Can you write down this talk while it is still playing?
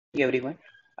Everyone.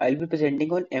 I'll be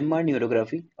presenting on MR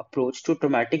Neurography approach to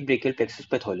traumatic brachial plexus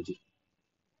pathology.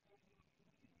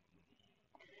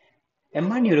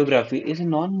 MR Neurography is a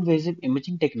non-invasive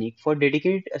imaging technique for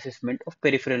dedicated assessment of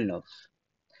peripheral nerves.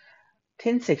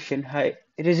 Thin section high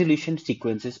resolution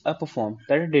sequences are performed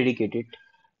that are dedicated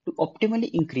to optimally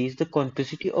increase the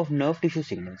complexity of nerve tissue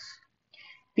signals.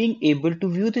 Being able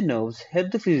to view the nerves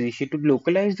help the physician to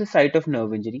localize the site of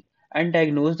nerve injury and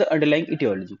diagnose the underlying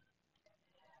etiology.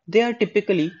 They are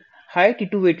typically high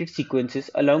T2-weighted sequences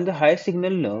along the high signal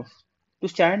nerve to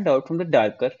stand out from the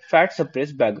darker,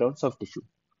 fat-suppressed backgrounds of tissue.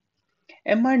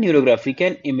 MR neurography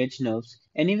can image nerves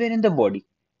anywhere in the body.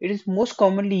 It is most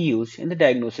commonly used in the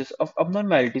diagnosis of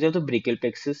abnormalities of the brachial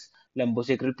plexus,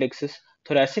 lumbosacral plexus,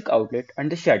 thoracic outlet,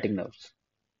 and the sciatic nerves.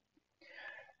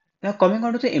 Now, coming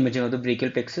on to the imaging of the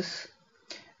brachial plexus.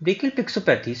 Brachial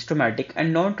plexopathies, traumatic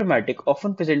and non-traumatic,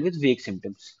 often present with vague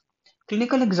symptoms.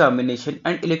 Clinical examination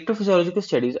and electrophysiological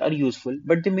studies are useful,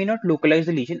 but they may not localize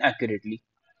the lesion accurately.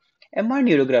 MR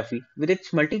neurography, with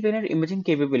its multiplanar imaging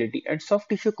capability and soft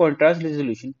tissue contrast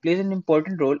resolution, plays an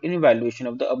important role in evaluation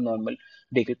of the abnormal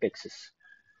brachial plexus.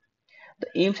 The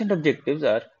aims and objectives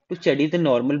are to study the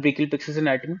normal brachial plexus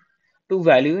anatomy, to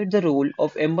evaluate the role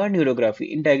of MR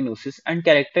neurography in diagnosis and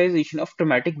characterization of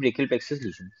traumatic brachial plexus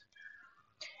lesions.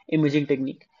 Imaging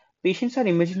technique. Patients are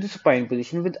imaged in the supine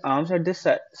position with arms at their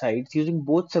sides using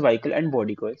both cervical and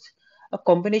body coils. A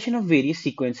combination of various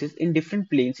sequences in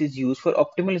different planes is used for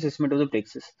optimal assessment of the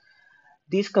plexus.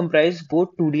 These comprise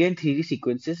both 2D and 3D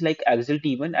sequences like axial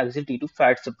T1, axial T2,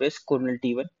 fat suppressed, coronal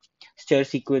T1, stir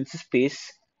sequences,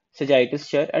 space, sagittal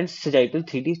stir, and sagittal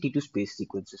 3D T2 space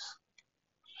sequences.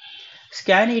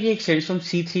 Scan area extends from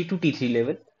C3 to T3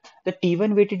 level. The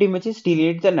T1 weighted images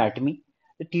delineate the anatomy.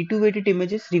 The T2 weighted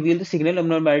images reveal the signal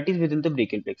abnormalities within the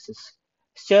brachial plexus.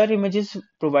 Stir images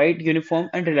provide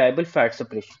uniform and reliable fat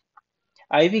suppression.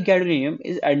 IV gadolinium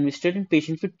is administered in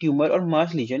patients with tumor or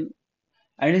mass lesion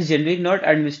and is generally not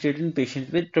administered in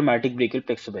patients with traumatic brachial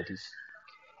plexopathies.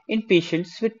 In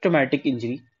patients with traumatic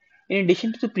injury, in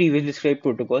addition to the previously described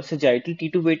protocol, sagittal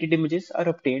T2 weighted images are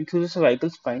obtained through the cervical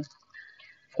spine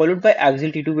followed by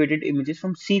axial T2 weighted images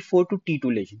from C4 to T2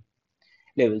 lesion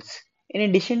levels. In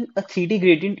addition, a 3D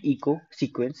gradient echo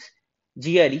sequence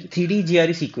GRE 3D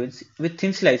GRE sequence with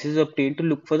thin slices is obtained to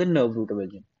look for the nerve root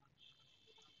avulsion.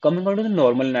 Coming on to the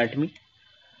normal anatomy,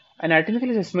 anatomical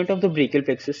assessment of the brachial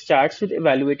plexus starts with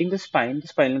evaluating the spine, the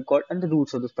spinal cord, and the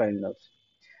roots of the spinal nerves.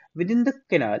 Within the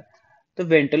canal, the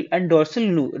ventral and dorsal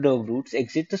nerve roots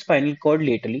exit the spinal cord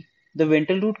laterally. The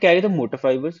ventral root carry the motor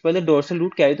fibers, while the dorsal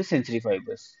root carry the sensory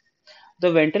fibers.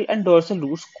 The ventral and dorsal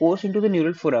roots course into the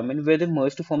neural foramen where they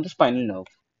merge to form the spinal nerve.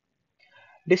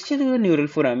 Distal to the neural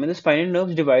foramen, the spinal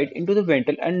nerves divide into the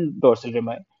ventral and dorsal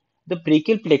rami. The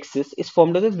brachial plexus is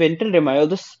formed of the ventral rami of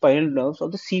the spinal nerves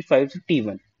of the C5 to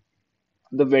T1.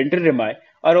 The ventral rami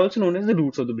are also known as the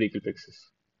roots of the brachial plexus.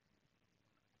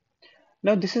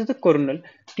 Now, this is the coronal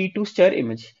T2 star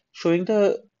image showing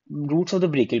the roots of the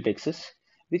brachial plexus.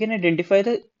 We can identify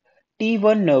the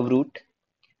T1 nerve root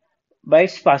by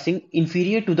its passing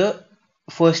inferior to the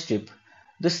first strip.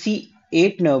 The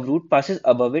C8 nerve root passes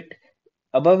above it.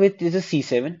 Above it is the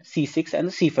C7, C6, and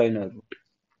the C5 nerve root.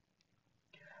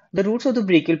 The roots of the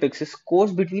brachial plexus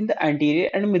course between the anterior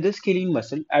and middle scalene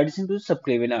muscle adjacent to the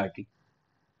subclavian artery.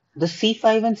 The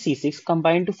C5 and C6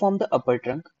 combine to form the upper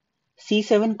trunk.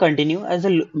 C7 continue as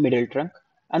the middle trunk,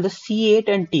 and the C8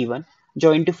 and T1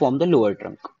 join to form the lower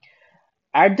trunk.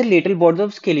 At the lateral border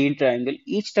of scalene triangle,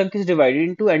 each trunk is divided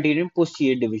into anterior and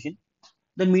posterior division.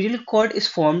 The medial cord is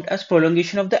formed as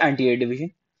prolongation of the anterior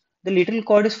division. The lateral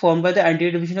cord is formed by the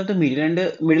anterior division of the middle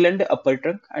and the upper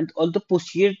trunk, and all the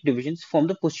posterior divisions form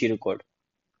the posterior cord.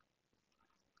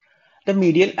 The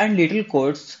medial and lateral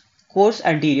cords course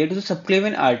anterior to the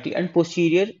subclavian artery and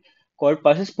posterior cord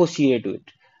passes posterior to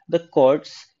it. The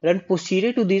cords run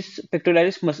posterior to this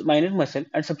pectoralis minor muscle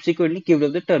and subsequently give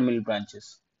up the terminal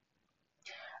branches.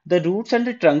 The roots and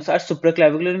the trunks are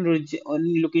supraclavicular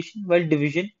in location, while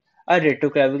division are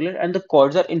retroclavicular and the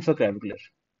cords are infraclavicular.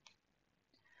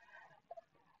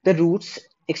 The roots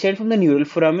extend from the neural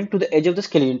foramen to the edge of the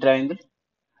scalene triangle.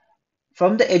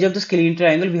 From the edge of the scalene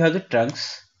triangle, we have the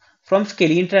trunks. From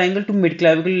scalene triangle to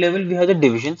midclavicular level, we have the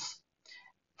divisions.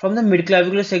 From the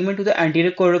midclavicular segment to the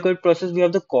anterior coracoid process, we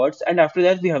have the cords, and after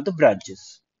that, we have the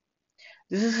branches.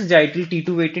 This is a sagittal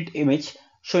T2 weighted image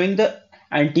showing the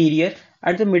anterior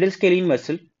and the middle scalene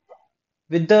muscle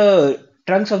with the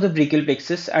trunks of the brachial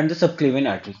plexus and the subclavian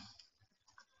artery.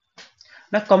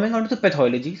 Now, coming on to the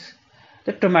pathologies,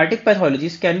 the traumatic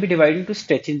pathologies can be divided into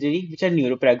stretch injury, which are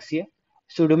neuropraxia,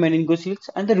 pseudomeningocele,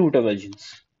 and the root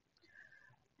avulsions.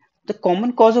 The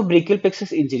common cause of brachial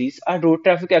plexus injuries are road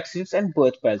traffic accidents and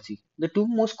birth palsy. The two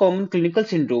most common clinical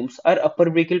syndromes are upper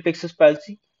brachial plexus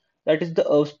palsy, that is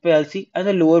the Erb's palsy, and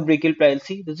the lower brachial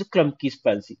palsy, that is the Klumpke's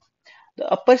palsy.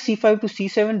 The upper C5 to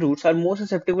C7 roots are more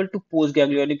susceptible to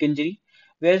postganglionic injury,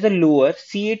 whereas the lower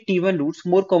C8-T1 roots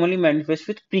more commonly manifest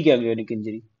with preganglionic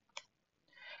injury.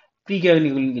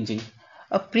 Preganglionic injury.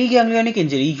 A preganglionic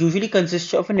injury usually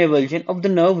consists of an avulsion of the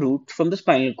nerve root from the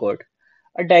spinal cord.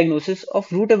 A diagnosis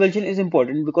of root avulsion is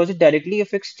important because it directly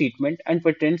affects treatment and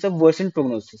portends a worsened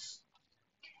prognosis.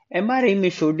 MRI may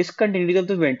show discontinuity of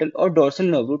the ventral or dorsal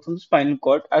nerve root from the spinal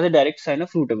cord as a direct sign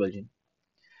of root avulsion.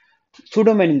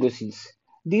 Pseudomeningocele.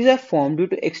 These are formed due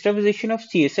to extravasation of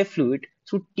CSF fluid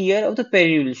through tear of the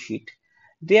perineal sheath.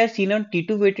 They are seen on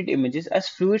T2 weighted images as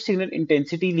fluid signal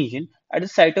intensity lesion at the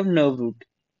site of nerve root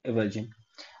avulsion.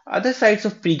 Other sites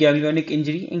of preganglionic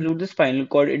injury include the spinal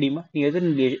cord edema near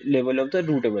the level of the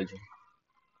root avulsion.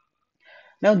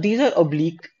 Now, these are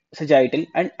oblique, sagittal,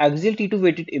 and axial T2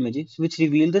 weighted images which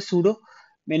reveal the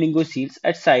pseudomeningoceles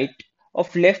at site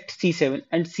of left C7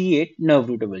 and C8 nerve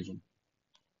root avulsion.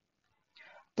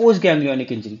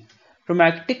 Postganglionic injury.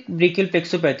 Traumatic brachial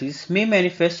plexopathies may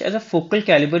manifest as a focal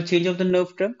caliber change of the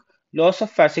nerve trunk, loss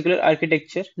of fascicular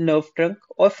architecture, nerve trunk,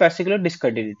 or fascicular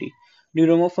discontinuity,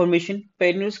 neuroma formation,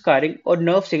 perineal scarring, or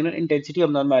nerve signal intensity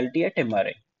abnormality at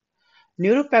MRI.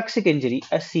 Neuropraxic injury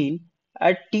is seen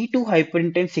at T2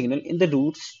 hyperintense signal in the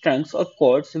roots, trunks, or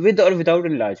cords with or without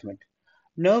enlargement.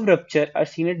 Nerve rupture are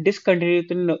seen at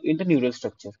discontinuity in the neural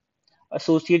structure.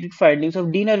 Associated findings of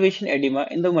denervation edema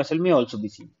in the muscle may also be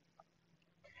seen.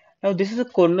 Now, this is a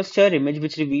coronal scar image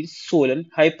which reveals swollen,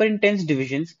 hyperintense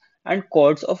divisions and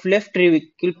cords of left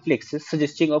brachial plexus,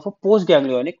 suggesting of a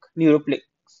postganglionic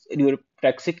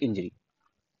neuropraxic injury.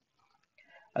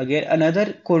 Again,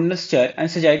 another coronal scar and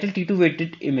sagittal T2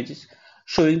 weighted images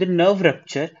showing the nerve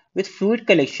rupture with fluid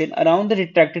collection around the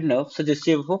retracted nerve,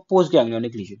 suggestive of a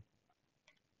postganglionic lesion.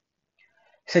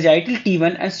 Sagittal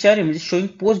T1 and scar images showing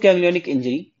postganglionic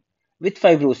injury with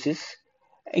fibrosis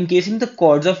encasing the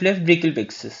cords of left brachial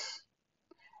plexus.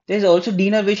 There is also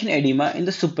denervation edema in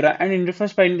the supra and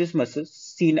infraspinatus muscles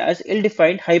seen as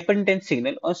ill-defined hyperintense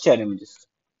signal on scar images.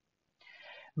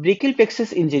 Brachial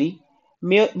plexus injury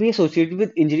may be associated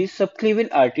with injuries subclavian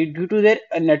artery due to their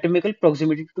anatomical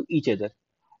proximity to each other.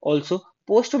 Also,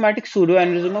 post-traumatic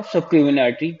pseudoaneurysm of subclavian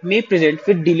artery may present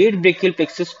with delayed brachial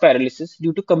plexus paralysis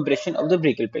due to compression of the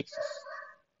brachial plexus.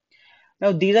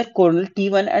 Now, these are coronal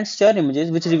T1 and scar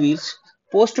images which reveals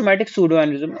post-traumatic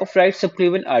pseudoaneurysm of right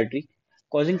subclavian artery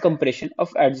causing compression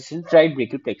of adjacent right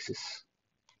brachial plexus.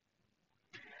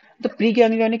 The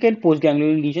preganglionic and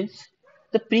postganglionic lesions.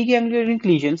 The preganglionic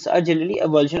lesions are generally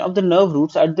avulsion of the nerve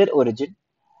roots at their origin,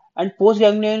 and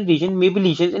postganglionic lesion may be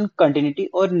lesions in continuity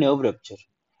or nerve rupture.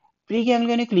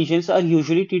 Preganglionic lesions are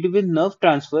usually treated with nerve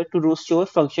transfer to restore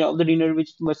function of the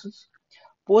denervated muscles.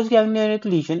 Postganglionic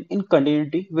lesion in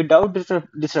continuity without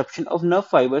disruption of nerve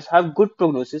fibers have good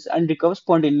prognosis and recover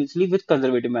spontaneously with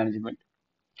conservative management.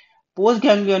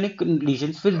 Postganglionic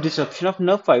lesions with disruption of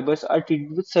nerve fibers are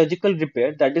treated with surgical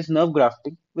repair, that is nerve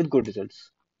grafting, with good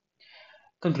results.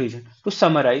 Conclusion. To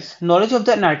summarize, knowledge of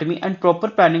the anatomy and proper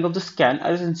planning of the scan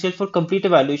are essential for complete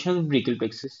evaluation of the brachial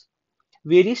plexus.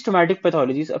 Various traumatic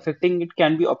pathologies affecting it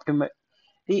can be optimally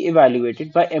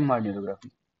evaluated by MR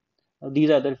neurography. Now, these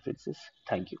are the references.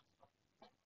 Thank you.